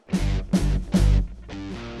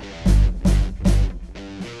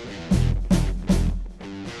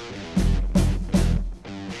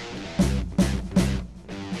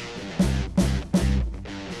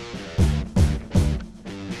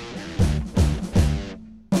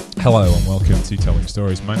Hello and welcome to Telling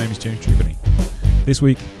Stories. My name is James Tribony. This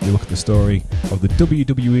week we look at the story of the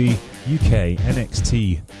WWE UK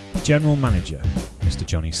NXT General Manager, Mr.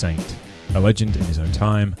 Johnny Saint. A legend in his own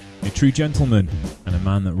time, a true gentleman, and a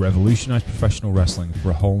man that revolutionised professional wrestling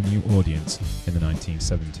for a whole new audience in the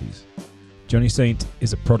 1970s. Johnny Saint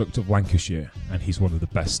is a product of Lancashire, and he's one of the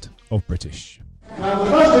best of British. Now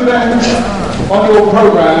the first event on your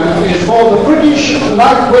programme is for the British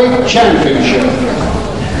Lightweight Championship.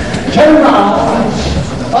 10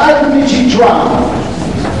 rounds, 5 minutes each round.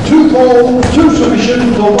 2 falls, 2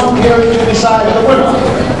 submissions, or 1 period to decide the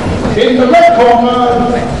winner. In the red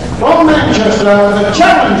corner, from Manchester, the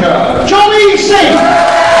challenger, Johnny Saint.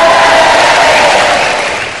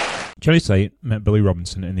 Johnny Saint met Billy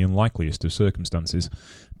Robinson in the unlikeliest of circumstances.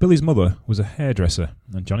 Billy's mother was a hairdresser,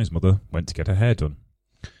 and Johnny's mother went to get her hair done.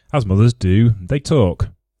 As mothers do, they talk,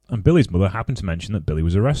 and Billy's mother happened to mention that Billy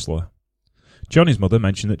was a wrestler. Johnny's mother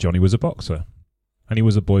mentioned that Johnny was a boxer, and he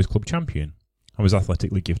was a boys' club champion, and was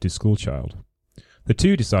athletically gifted schoolchild. The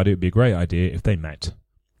two decided it would be a great idea if they met,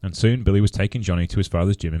 and soon Billy was taking Johnny to his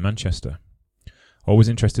father's gym in Manchester. Always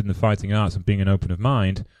interested in the fighting arts and being an open of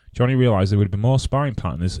mind, Johnny realised there would be more sparring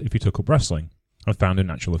partners if he took up wrestling, and found a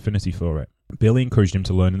natural affinity for it. Billy encouraged him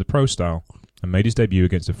to learn in the pro style, and made his debut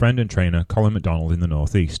against a friend and trainer, Colin McDonald, in the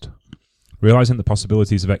North East. Realising the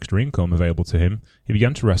possibilities of extra income available to him, he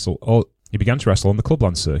began to wrestle on the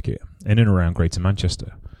clubland circuit, in and around Greater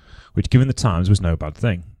Manchester, which given the times was no bad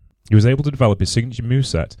thing. He was able to develop his signature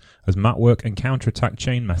moveset as mat work and counter-attack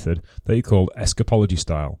chain method that he called escapology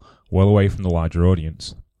style, well away from the larger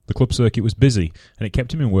audience. The club circuit was busy, and it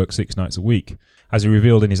kept him in work 6 nights a week. As he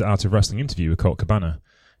revealed in his Art of Wrestling interview with Colt Cabana,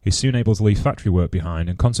 he was soon able to leave factory work behind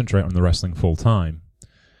and concentrate on the wrestling full-time.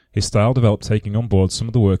 His style developed taking on board some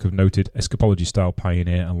of the work of noted escapology-style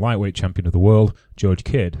pioneer and lightweight champion of the world, George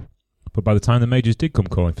Kidd. But by the time the majors did come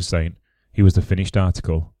calling for Saint, he was the finished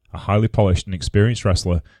article, a highly polished and experienced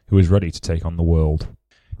wrestler who was ready to take on the world.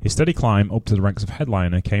 His steady climb up to the ranks of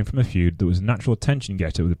headliner came from a feud that was a natural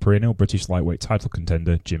attention-getter with the perennial British lightweight title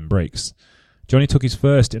contender Jim Breaks. Johnny took his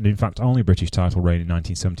first and in fact only British title reign in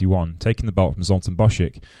 1971, taking the belt from Zoltan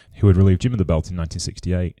Boschik, who had relieved Jim of the belt in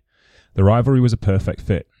 1968. The rivalry was a perfect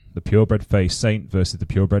fit, the purebred face Saint versus the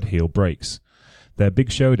purebred heel Breaks. Their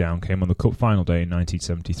big showdown came on the Cup final day in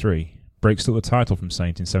 1973. Breaks took the title from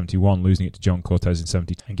Saint in 71, losing it to John Cortez in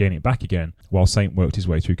 70 and gaining it back again, while Saint worked his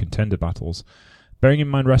way through contender battles. Bearing in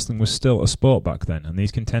mind wrestling was still a sport back then, and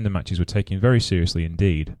these contender matches were taken very seriously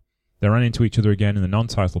indeed. They ran into each other again in the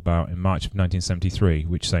non-title bout in March of 1973,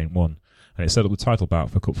 which Saint won, and it set up the title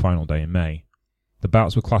bout for Cup final day in May. The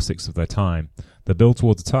bouts were classics of their time, the build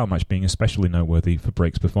towards the title match being especially noteworthy for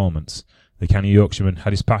Breaks' performance. The canny Yorkshireman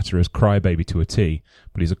had his patter as crybaby to a T,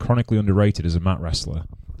 but he's chronically underrated as a mat wrestler,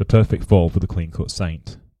 the perfect fall for the clean-cut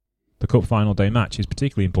Saint. The Cup final day match is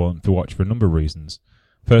particularly important to watch for a number of reasons.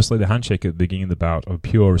 Firstly, the handshake at the beginning of the bout of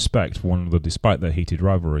pure respect for one another despite their heated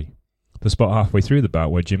rivalry. The spot halfway through the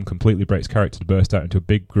bout where Jim completely breaks character to burst out into a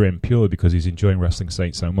big grin purely because he's enjoying wrestling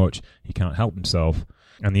Saint so much he can't help himself,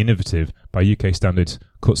 and the innovative, by UK standards,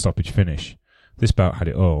 cut stoppage finish. This bout had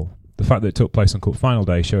it all. The fact that it took place on Cup final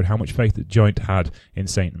day showed how much faith that Joint had in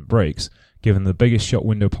Saint and Breaks, given the biggest shot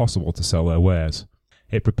window possible to sell their wares.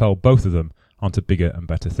 It propelled both of them onto bigger and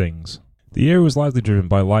better things. The era was largely driven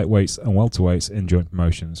by lightweights and welterweights in joint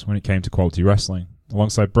promotions when it came to quality wrestling.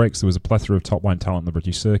 Alongside Breaks, there was a plethora of top-line talent on the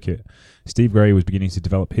British circuit. Steve Gray was beginning to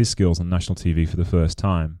develop his skills on national TV for the first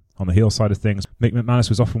time. On the heel side of things, Mick McManus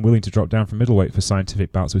was often willing to drop down from middleweight for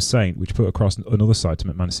scientific bouts with Saint, which put across another side to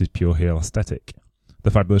McManus's pure heel aesthetic.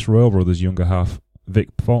 The fabulous Royal Brothers' younger half, Vic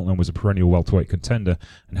Falkland, was a perennial welterweight contender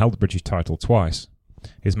and held the British title twice.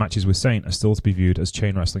 His matches with Saint are still to be viewed as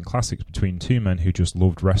chain wrestling classics between two men who just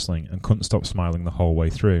loved wrestling and couldn't stop smiling the whole way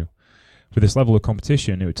through. With this level of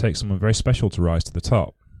competition, it would take someone very special to rise to the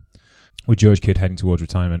top. With George Kidd heading towards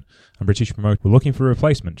retirement, and British promoters were looking for a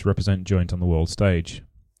replacement to represent Joint on the world stage.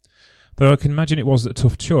 Though I can imagine it was a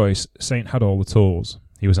tough choice, Saint had all the tools.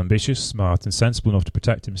 He was ambitious, smart, and sensible enough to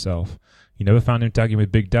protect himself. You never found him tagging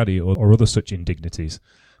with Big Daddy or other such indignities,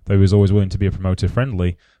 though he was always willing to be a promoter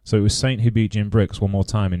friendly, so it was Saint who beat Jim Breaks one more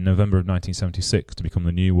time in November of 1976 to become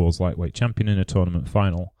the new world's lightweight champion in a tournament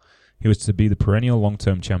final. He was to be the perennial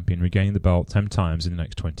long-term champion, regaining the belt 10 times in the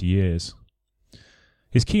next 20 years.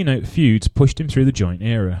 His keynote feuds pushed him through the Joint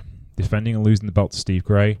era, defending and losing the belt to Steve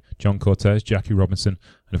Gray, John Cortez, Jackie Robinson,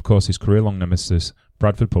 and of course his career-long nemesis,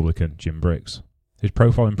 Bradford publican Jim Breaks. His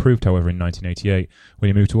profile improved, however, in 1988 when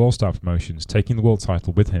he moved to All Star Promotions, taking the world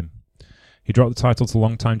title with him. He dropped the title to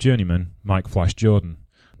longtime journeyman Mike Flash Jordan.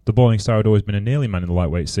 The Boiling Star had always been a nearly man in the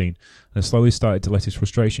lightweight scene and slowly started to let his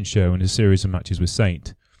frustration show in a series of matches with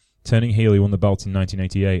Saint. Turning heel, he won the belt in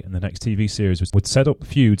 1988, and the next TV series would set up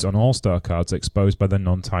feuds on All-Star cards exposed by their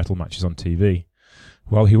non-title matches on TV.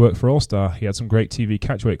 While he worked for All-Star, he had some great TV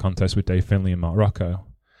catchweight contests with Dave Finlay and Mark Rocco.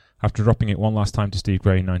 After dropping it one last time to Steve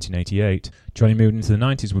Gray in 1988, Johnny moved into the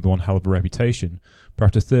 90s with one hell of a reputation, but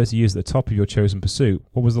after 30 years at the top of your chosen pursuit,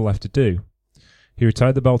 what was there left to do? He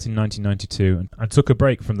retired the belt in 1992 and took a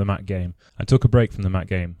break from the mat game,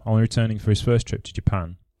 only returning for his first trip to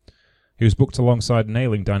Japan. He was booked alongside an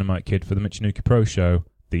ailing Dynamite Kid for the Michinoku Pro Show,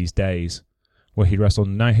 These Days, where he wrestled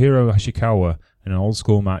Naohiro Ishikawa in an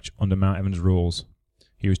old-school match under Mount Evans rules.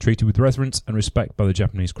 He was treated with reverence and respect by the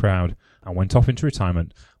Japanese crowd, and went off into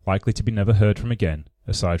retirement, likely to be never heard from again,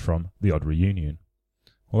 aside from the odd reunion.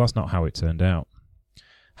 Well, that's not how it turned out.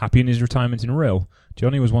 Happy in his retirement in Rill,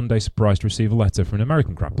 Johnny was one day surprised to receive a letter from an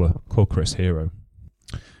American grappler called Chris Hero.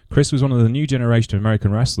 Chris was one of the new generation of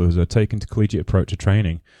American wrestlers who had taken to collegiate approach to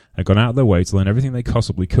training and gone out of their way to learn everything they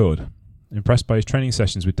possibly could. Impressed by his training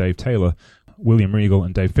sessions with Dave Taylor, William Regal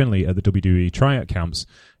and Dave Finlay at the WWE tryout camps,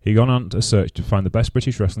 he gone on a search to find the best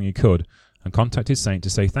British wrestling he could and contacted Saint to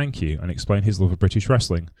say thank you and explain his love of British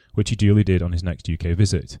wrestling, which he duly did on his next UK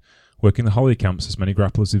visit, working the holiday camps as many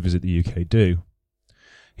grapplers who visit the UK do.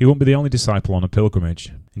 He won't be the only disciple on a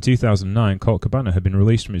pilgrimage. In 2009, Colt Cabana had been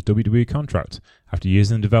released from his WWE contract after years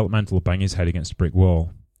in the developmental of banging his head against a brick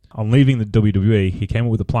wall. On leaving the WWE, he came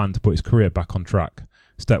up with a plan to put his career back on track.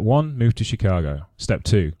 Step 1, move to Chicago. Step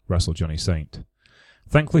 2, wrestle Johnny Saint.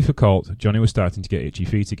 Thankfully for Colt, Johnny was starting to get itchy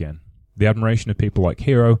feet again. The admiration of people like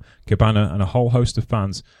Hero, Cabana, and a whole host of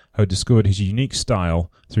fans who had discovered his unique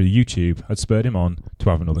style through YouTube had spurred him on to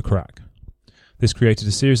have another crack. This created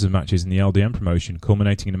a series of matches in the LDN promotion,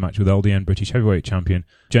 culminating in a match with LDN British Heavyweight Champion,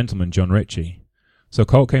 gentleman John Ritchie. So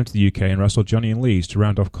Colt came to the UK and wrestled Johnny in Leeds to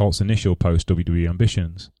round off Colt's initial post-WWE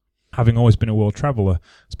ambitions. Having always been a world traveller,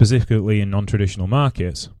 specifically in non-traditional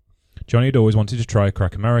markets, Johnny had always wanted to try a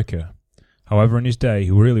crack America. However, in his day,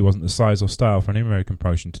 he really wasn't the size or style for any American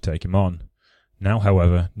promotion to take him on. Now,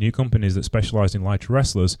 however, new companies that specialised in lighter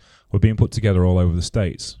wrestlers were being put together all over the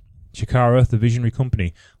States. Chikara, the visionary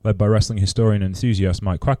company led by wrestling historian and enthusiast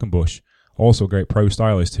Mike Quackenbush, also a great pro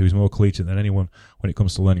stylist who is more collegiate than anyone when it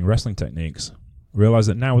comes to learning wrestling techniques, realised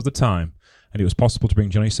that now was the time, and it was possible to bring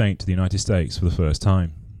Johnny Saint to the United States for the first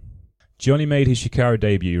time. Johnny made his Chikara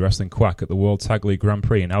debut wrestling Quack at the World Tag League Grand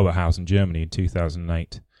Prix in Oberhausen, Germany in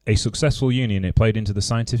 2008. A successful union, it played into the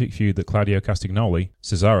scientific feud that Claudio Castagnoli,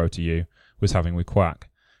 Cesaro to you, was having with Quack.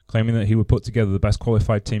 Claiming that he would put together the best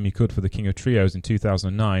qualified team he could for the King of Trios in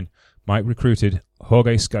 2009, Mike recruited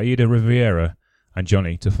Jorge Skaida Riviera and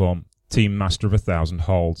Johnny to form Team Master of 1,000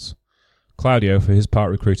 Holds. Claudio, for his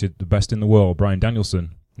part, recruited the best in the world, Brian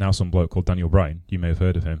Danielson, now some bloke called Daniel Bryan, you may have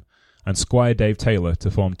heard of him, and Squire Dave Taylor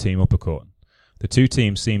to form Team Uppercut. The two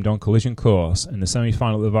teams seemed on collision course. In the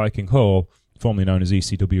semi-final at the Viking Hall, formerly known as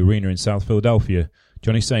ECW Arena in South Philadelphia,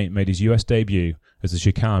 Johnny Saint made his US debut as the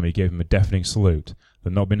Shikami gave him a deafening salute that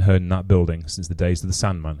had not been heard in that building since the days of the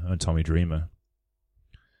Sandman and Tommy Dreamer.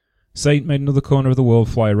 Saint made another corner of the world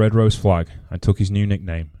fly a red rose flag and took his new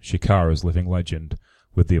nickname, Shikara's Living Legend,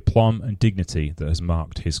 with the aplomb and dignity that has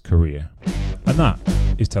marked his career. And that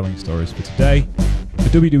is Telling Stories for today.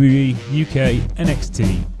 The WWE UK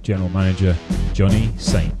NXT General Manager, Johnny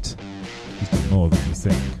Saint. He's done more than you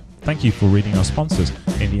think. Thank you for reading our sponsors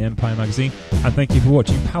in the Empire magazine, and thank you for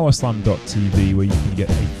watching Powerslam.tv, where you can get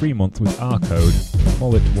a free month with our code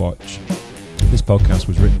MulletWatch. This podcast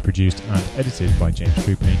was written, produced and edited by James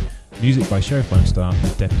Trupany. Music by Sheriff Lone Star,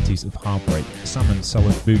 Deputies of Heartbreak, Sam and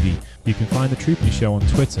Salad Boogie. You can find The Trupany Show on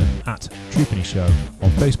Twitter at Trupany Show, on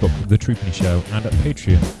Facebook The Trupany Show, and at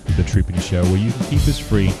Patreon The Trupany Show, where you can keep us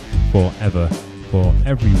free forever for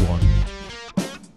everyone.